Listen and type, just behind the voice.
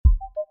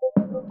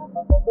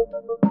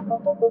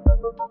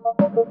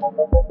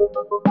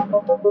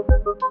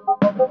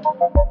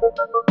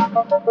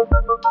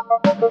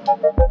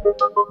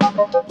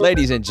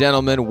Ladies and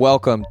gentlemen,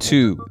 welcome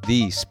to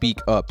the Speak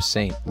Up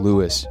St.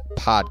 Louis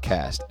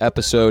podcast,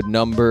 episode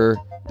number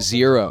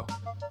 0.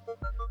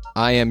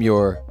 I am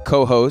your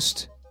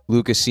co-host,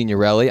 Lucas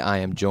Signorelli. I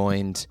am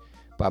joined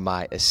by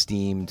my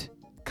esteemed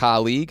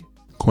colleague,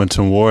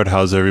 Quentin Ward.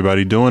 How's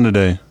everybody doing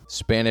today?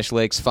 Spanish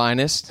Lake's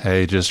finest.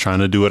 Hey, just trying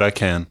to do what I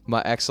can.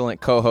 My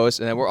excellent co-host.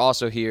 And then we're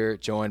also here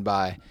joined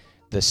by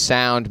the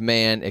sound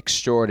man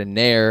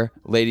extraordinaire,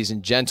 ladies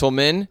and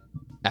gentlemen,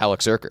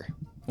 Alex Erker.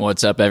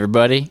 What's up,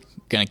 everybody?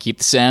 Gonna keep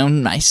the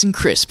sound nice and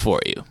crisp for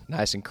you.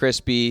 Nice and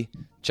crispy.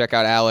 Check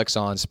out Alex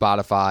on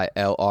Spotify,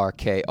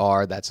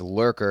 LRKR. That's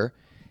Lurker.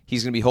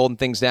 He's going to be holding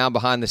things down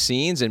behind the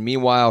scenes. And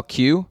meanwhile,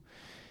 Q,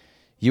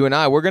 you and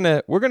I, we're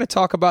gonna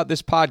talk about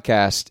this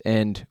podcast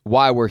and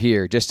why we're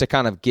here, just to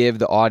kind of give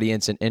the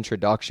audience an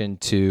introduction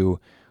to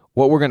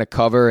what we're going to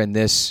cover in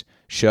this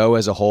show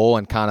as a whole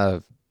and kind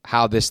of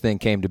how this thing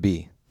came to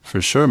be.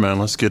 For sure, man.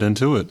 Let's get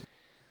into it.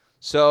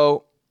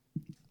 So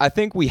I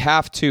think we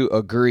have to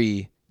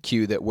agree,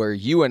 Q, that where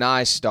you and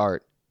I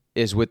start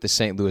is with the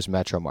St. Louis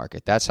metro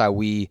market. That's how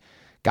we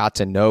got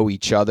to know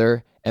each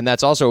other. And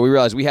that's also where we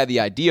realized we had the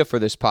idea for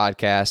this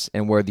podcast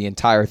and where the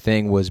entire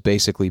thing was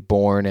basically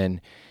born and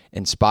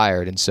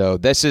inspired. And so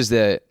this is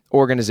the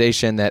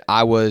organization that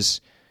I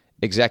was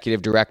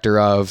executive director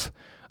of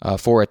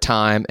for a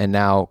time, and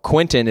now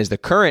Quentin is the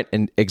current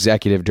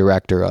executive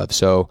director of.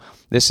 So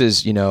this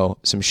is,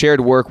 some shared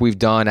work we've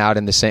done out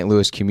in the St.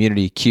 Louis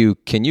community. Q,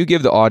 can you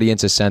give the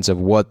audience a sense of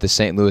what the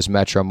St. Louis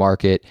metro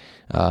market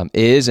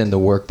is and the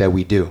work that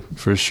we do?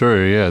 For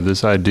sure, yeah.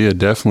 This idea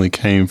definitely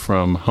came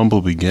from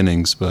humble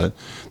beginnings, but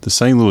the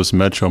St. Louis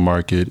metro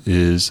market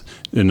is,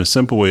 in a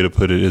simple way to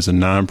put it, is a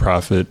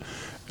nonprofit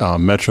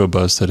metro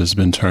bus that has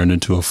been turned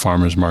into a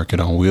farmer's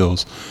market on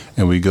wheels.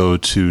 And we go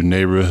to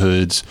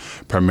neighborhoods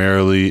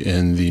primarily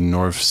in the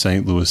North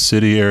St. Louis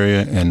City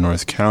area and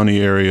North County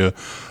area,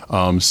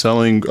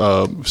 selling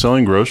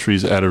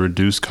groceries at a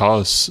reduced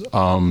cost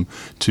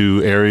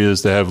to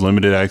areas that have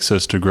limited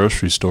access to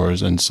grocery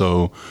stores. And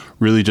so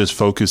really just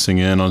focusing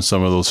in on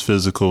some of those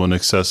physical and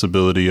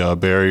accessibility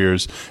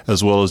barriers,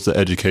 as well as the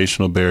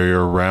educational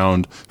barrier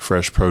around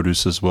fresh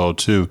produce as well,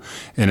 too.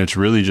 And it's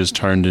really just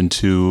turned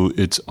into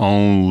its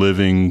own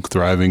living,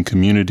 thriving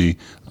community,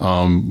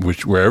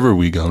 which wherever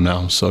we go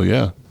now. So,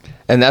 yeah.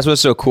 And that's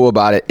what's so cool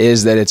about it,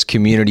 is that it's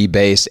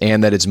community-based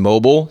and that it's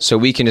mobile. So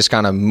we can just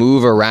kind of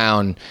move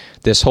around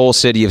this whole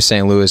city of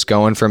St. Louis,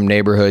 going from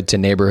neighborhood to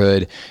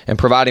neighborhood and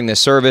providing the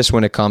service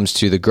when it comes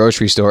to the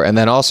grocery store, and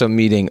then also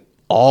meeting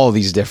all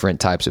these different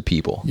types of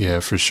people.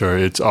 Yeah, for sure.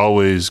 It's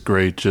always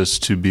great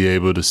just to be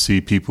able to see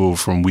people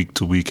from week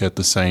to week at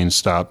the same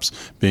stops,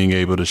 being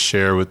able to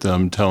share with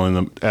them, telling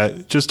them,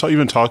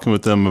 even talking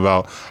with them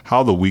about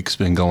how the week's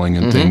been going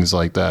and things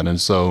like that.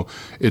 And so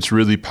it's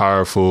really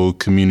powerful,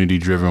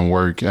 community-driven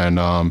work. And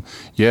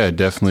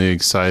definitely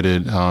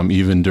excited,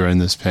 even during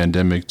this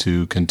pandemic,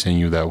 to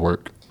continue that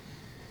work.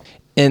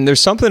 And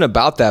there's something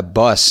about that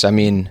bus. I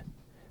mean,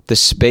 the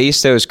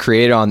space that was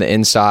created on the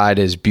inside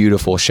is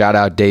beautiful. Shout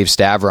out Dave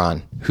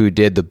Stavron, who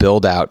did the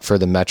build out for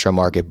the Metro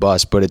Market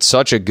bus. But it's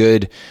such a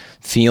good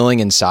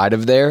feeling inside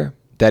of there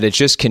that it's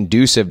just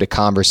conducive to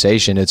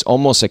conversation. It's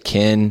almost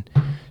akin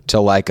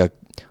to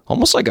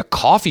almost like a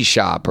coffee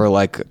shop or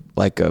like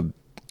a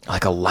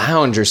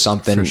lounge or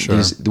something. For sure.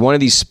 It's one of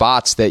these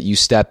spots that you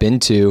step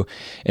into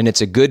and it's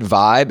a good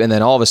vibe. And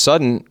then all of a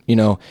sudden,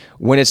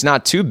 when it's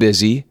not too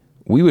busy,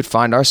 we would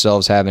find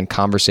ourselves having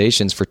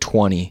conversations for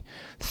 20,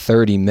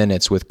 30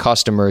 minutes with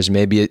customers.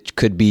 Maybe it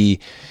could be,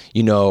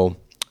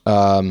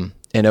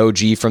 an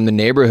OG from the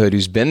neighborhood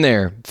who's been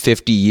there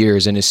 50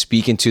 years and is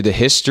speaking to the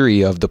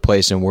history of the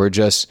place, and we're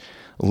just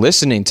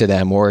listening to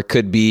them. Or it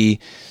could be,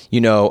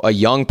 a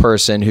young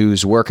person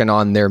who's working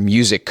on their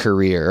music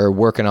career or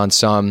working on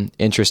some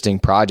interesting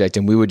project,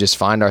 and we would just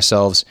find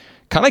ourselves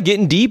kind of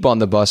getting deep on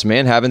the bus,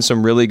 man, having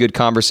some really good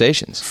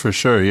conversations. For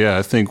sure, yeah.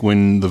 I think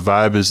when the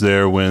vibe is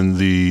there, when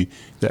the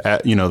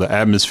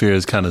atmosphere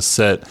is kind of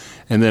set,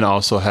 and then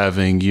also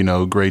having,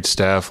 great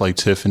staff like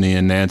Tiffany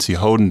and Nancy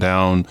holding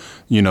down,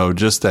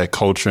 just that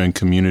culture and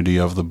community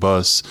of the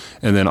bus.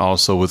 And then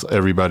also with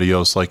everybody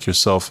else like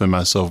yourself and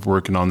myself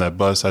working on that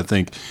bus, I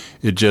think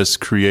it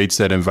just creates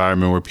that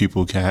environment where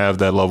people can have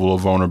that level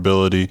of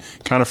vulnerability,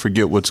 kind of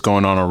forget what's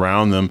going on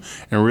around them,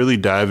 and really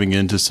diving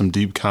into some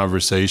deep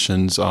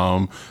conversations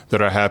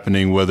that are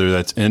happening, whether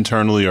that's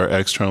internally or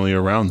externally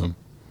around them.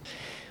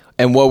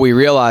 And what we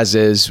realize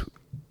is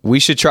we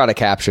should try to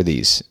capture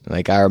these.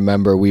 Like, I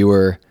remember we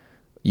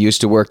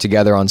used to work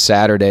together on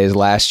Saturdays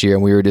last year,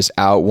 and we were just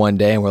out one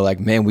day and we're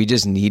like, man, we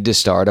just need to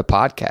start a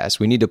podcast.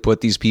 We need to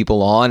put these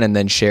people on and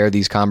then share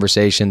these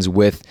conversations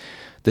with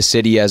the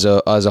city as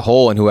a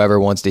whole and whoever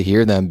wants to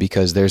hear them,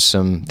 because there's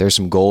some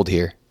gold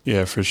here.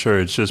 Yeah, for sure.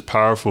 It's just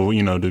powerful,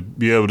 to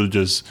be able to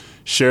just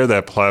share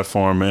that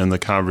platform and the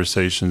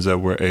conversations that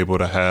we're able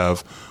to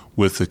have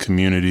with the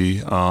community,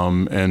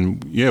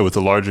 with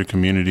the larger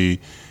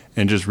community,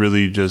 and just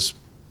really just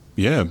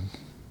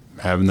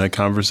having that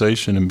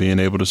conversation and being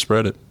able to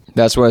spread it.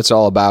 That's what it's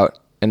all about.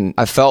 And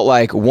I felt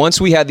like once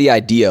we had the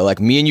idea,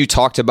 like me and you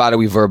talked about it,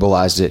 we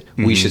verbalized it,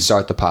 we should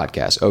start the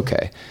podcast.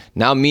 Okay.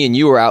 Now me and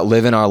you are out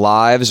living our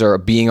lives or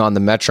being on the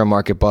Metro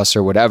Market bus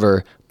or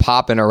whatever,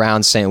 popping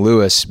around St.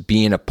 Louis,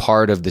 being a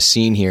part of the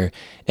scene here.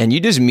 And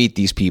you just meet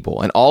these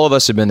people. And all of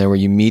us have been there where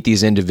you meet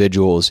these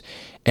individuals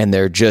and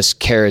they're just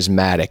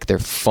charismatic. They're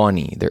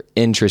funny. They're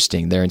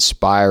interesting. They're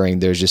inspiring.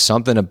 There's just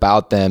something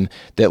about them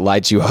that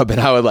lights you up.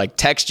 And I would like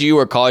text you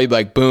or call you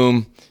like,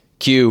 boom,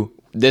 Q,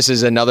 this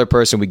is another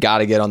person we got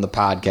to get on the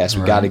podcast.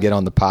 We got to get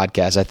on the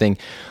podcast. I think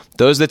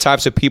those are the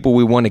types of people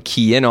we want to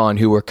key in on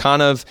who are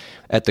kind of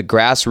at the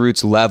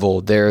grassroots level.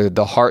 They're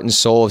the heart and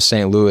soul of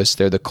St. Louis.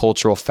 They're the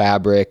cultural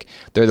fabric.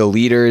 They're the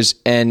leaders,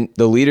 and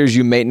the leaders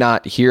you may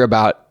not hear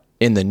about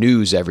in the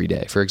news every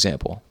day, for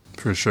example.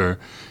 For sure.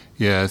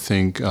 Yeah, I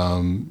think,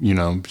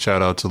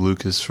 shout out to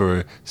Lucas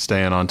for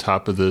staying on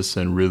top of this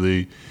and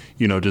really,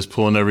 just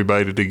pulling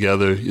everybody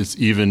together. It's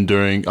even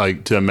during,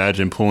 to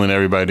imagine pulling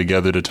everybody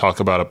together to talk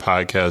about a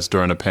podcast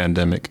during a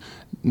pandemic.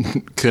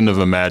 Couldn't have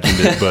imagined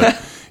it, but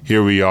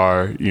here we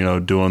are,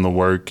 doing the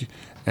work.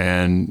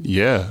 And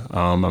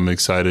I'm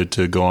excited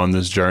to go on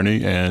this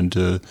journey and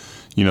to,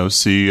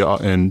 see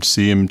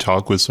him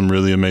talk with some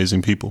really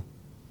amazing people.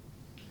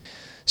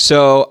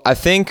 So I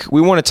think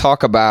we want to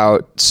talk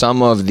about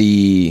some of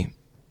the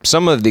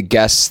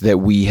guests that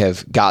we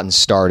have gotten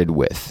started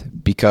with,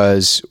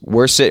 because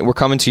we're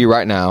coming to you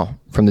right now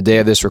from the day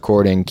of this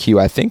recording. Q,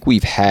 I think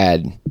we've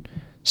had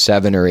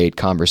 7 or 8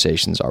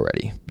 conversations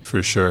already.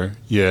 For sure.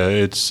 Yeah,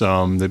 it's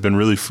they've been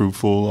really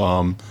fruitful.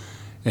 And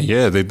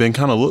they've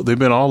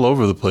been all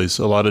over the place.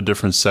 A lot of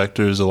different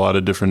sectors, a lot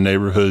of different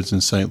neighborhoods in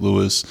St.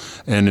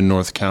 Louis and in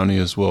North County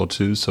as well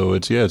too. So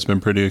it's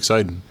been pretty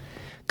exciting.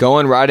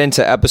 Going right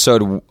into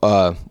episode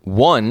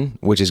 1,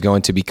 which is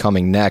going to be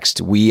coming next,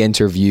 we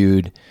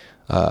interviewed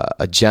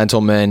a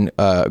gentleman,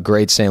 a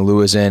great St.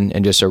 Louisan,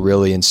 and just a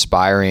really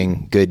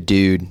inspiring, good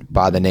dude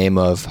by the name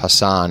of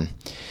Hassan.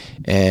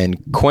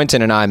 And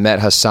Quentin and I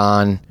met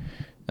Hassan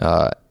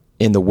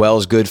in the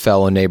Wells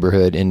Goodfellow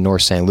neighborhood in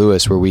North St.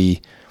 Louis, where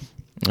we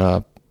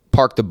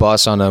park the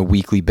bus on a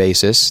weekly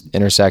basis,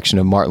 intersection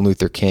of Martin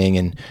Luther King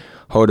and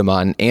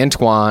Hodemont.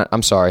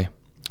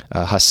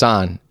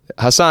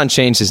 Hassan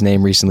changed his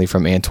name recently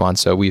from Antoine,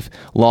 so we've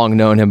long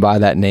known him by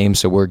that name,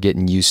 so we're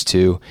getting used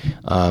to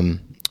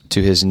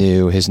his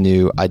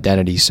new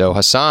identity. So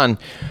Hassan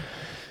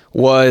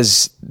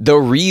was the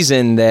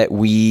reason that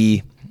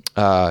we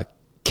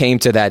came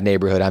to that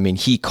neighborhood. I mean,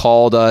 he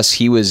called us.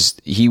 He was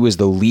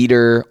the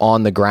leader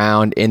on the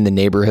ground in the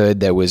neighborhood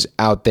that was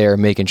out there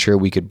making sure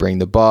we could bring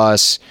the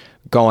bus,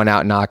 going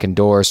out knocking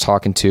doors,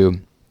 talking to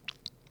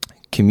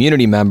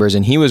community members,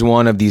 and he was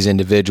one of these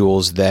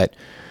individuals that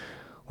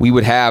we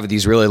would have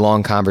these really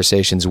long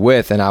conversations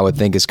with, and I would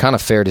think it's kind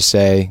of fair to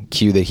say,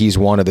 Q, that he's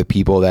one of the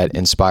people that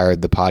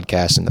inspired the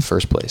podcast in the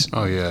first place.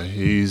 Oh yeah,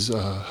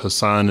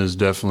 Hassan is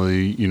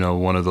definitely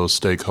one of those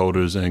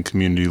stakeholders and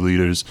community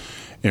leaders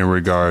in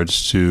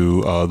regards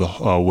to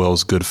the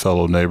Wells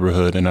Goodfellow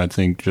neighborhood, and I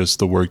think just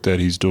the work that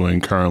he's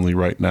doing currently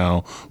right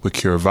now with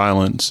Cure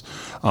Violence,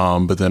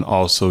 but then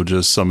also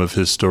just some of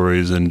his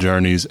stories and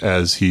journeys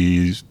as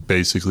he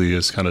basically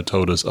has kind of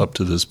told us up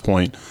to this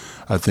point,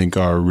 I think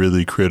are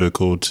really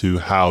critical to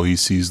how he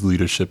sees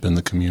leadership in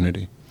the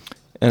community.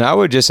 And I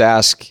would just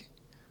ask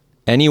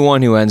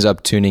anyone who ends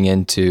up tuning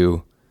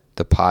into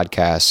the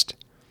podcast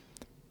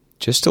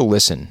just to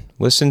listen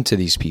to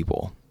these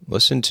people,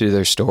 listen to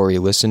their story,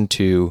 listen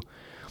to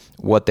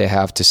what they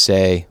have to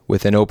say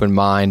with an open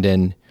mind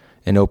and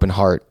an open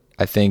heart.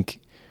 I think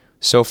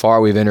so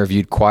far we've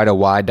interviewed quite a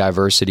wide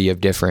diversity of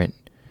different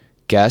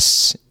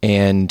guests,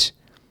 and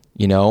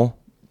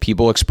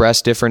people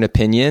express different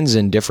opinions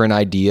and different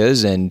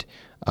ideas, and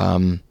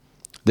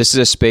this is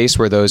a space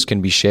where those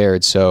can be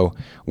shared. So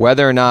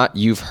whether or not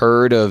you've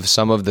heard of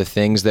some of the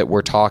things that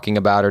we're talking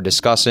about or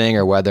discussing,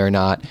 or whether or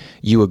not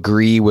you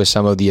agree with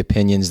some of the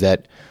opinions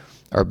that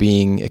are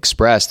being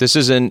expressed, this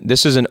is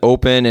an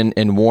open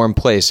and warm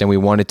place, and we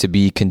want it to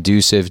be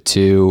conducive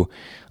to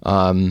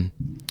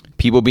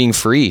people being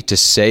free to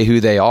say who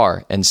they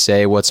are and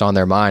say what's on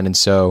their mind. And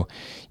so,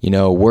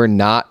 we're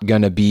not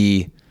going to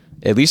be,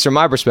 at least from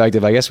my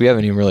perspective, I guess we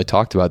haven't even really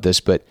talked about this,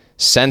 but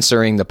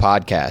censoring the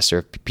podcast,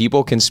 or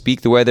people can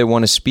speak the way they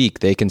want to speak.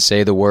 They can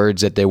say the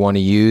words that they want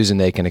to use, and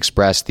they can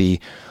express the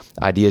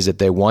ideas that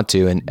they want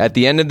to. And at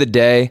the end of the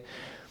day,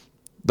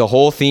 the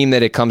whole theme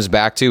that it comes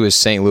back to is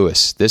St.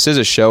 Louis. This is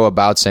a show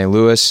about St.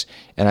 Louis,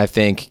 and I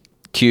think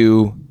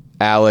Q,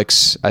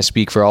 Alex, I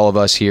speak for all of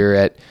us here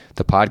at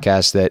the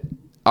podcast, that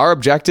our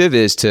objective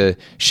is to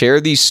share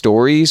these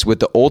stories with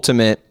the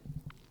ultimate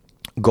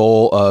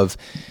goal of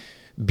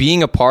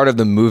being a part of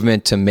the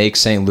movement to make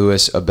St.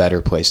 Louis a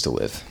better place to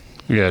live.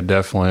 Yeah,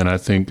 definitely. And I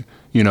think,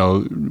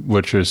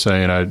 what you're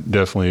saying, I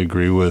definitely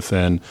agree with.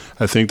 And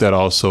I think that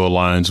also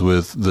aligns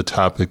with the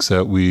topics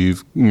that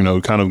we've,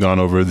 kind of gone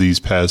over these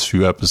past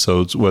few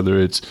episodes, whether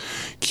it's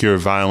Cure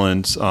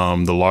Violence,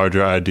 the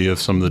larger idea of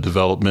some of the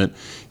development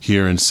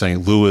here in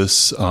St.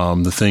 Louis,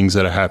 the things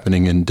that are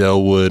happening in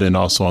Delwood, and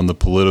also on the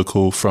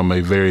political from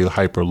a very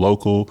hyper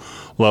local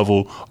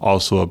level,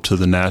 also up to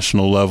the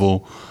national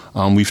level.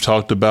 We've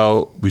talked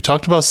about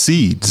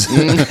seeds.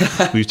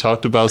 We've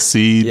talked about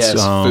seeds.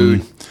 Yes,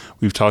 food.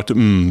 We've talked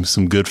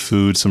some good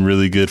food, some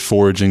really good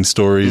foraging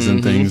stories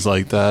and things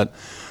like that.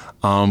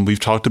 We've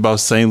talked about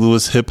St.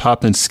 Louis hip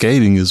hop and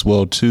skating as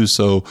well too.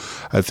 So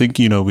I think,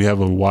 we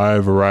have a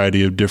wide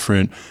variety of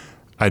different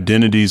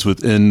identities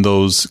within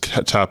those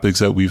topics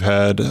that we've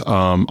had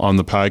on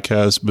the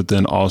podcast. But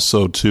then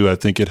also too, I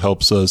think it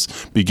helps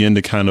us begin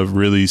to kind of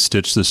really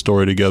stitch the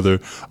story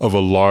together of a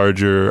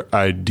larger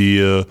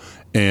idea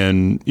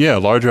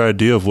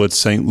of what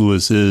St.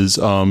 Louis is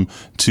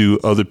to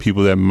other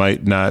people that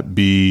might not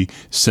be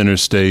center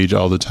stage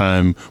all the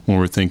time when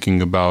we're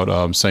thinking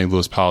about St.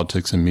 Louis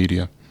politics and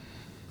media.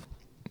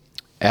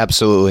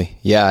 Absolutely.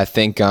 Yeah, I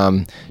think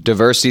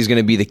diversity is going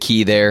to be the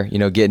key there,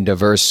 getting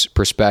diverse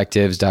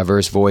perspectives,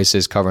 diverse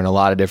voices, covering a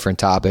lot of different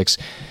topics.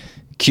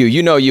 Q,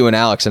 you and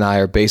Alex and I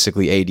are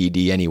basically ADD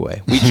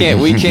anyway. We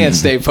can't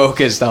stay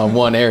focused on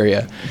one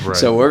area. Right.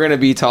 So we're going to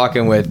be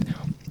talking with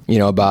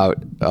about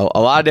a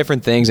lot of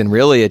different things, and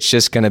really it's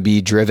just going to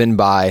be driven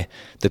by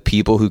the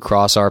people who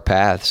cross our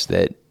paths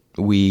that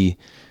we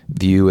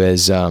view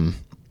as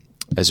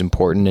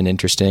important and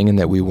interesting, and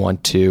that we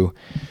want to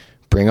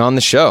bring on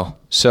the show.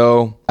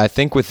 So I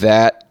think with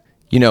that,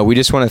 we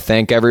just want to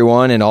thank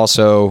everyone and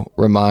also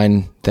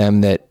remind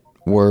them that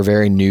we're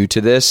very new to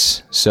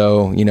this.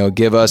 So,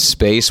 give us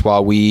space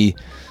while we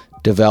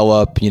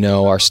develop,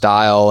 our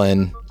style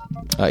and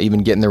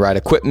even getting the right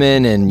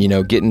equipment and,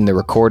 getting the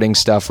recording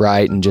stuff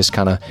right and just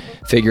kind of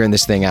figuring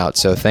this thing out.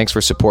 So thanks for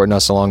supporting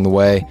us along the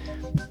way.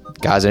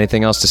 Guys,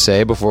 anything else to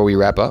say before we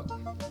wrap up?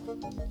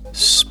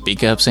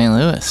 Speak up, St.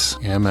 Louis.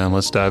 Yeah, man,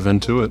 let's dive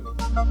into it.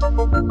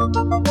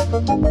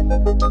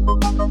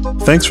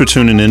 Thanks for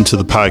tuning in to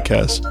the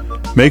podcast.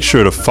 Make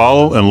sure to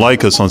follow and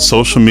like us on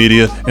social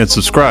media and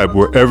subscribe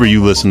wherever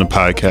you listen to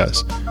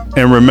podcasts.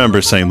 And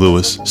remember, St.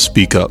 Louis,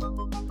 speak up.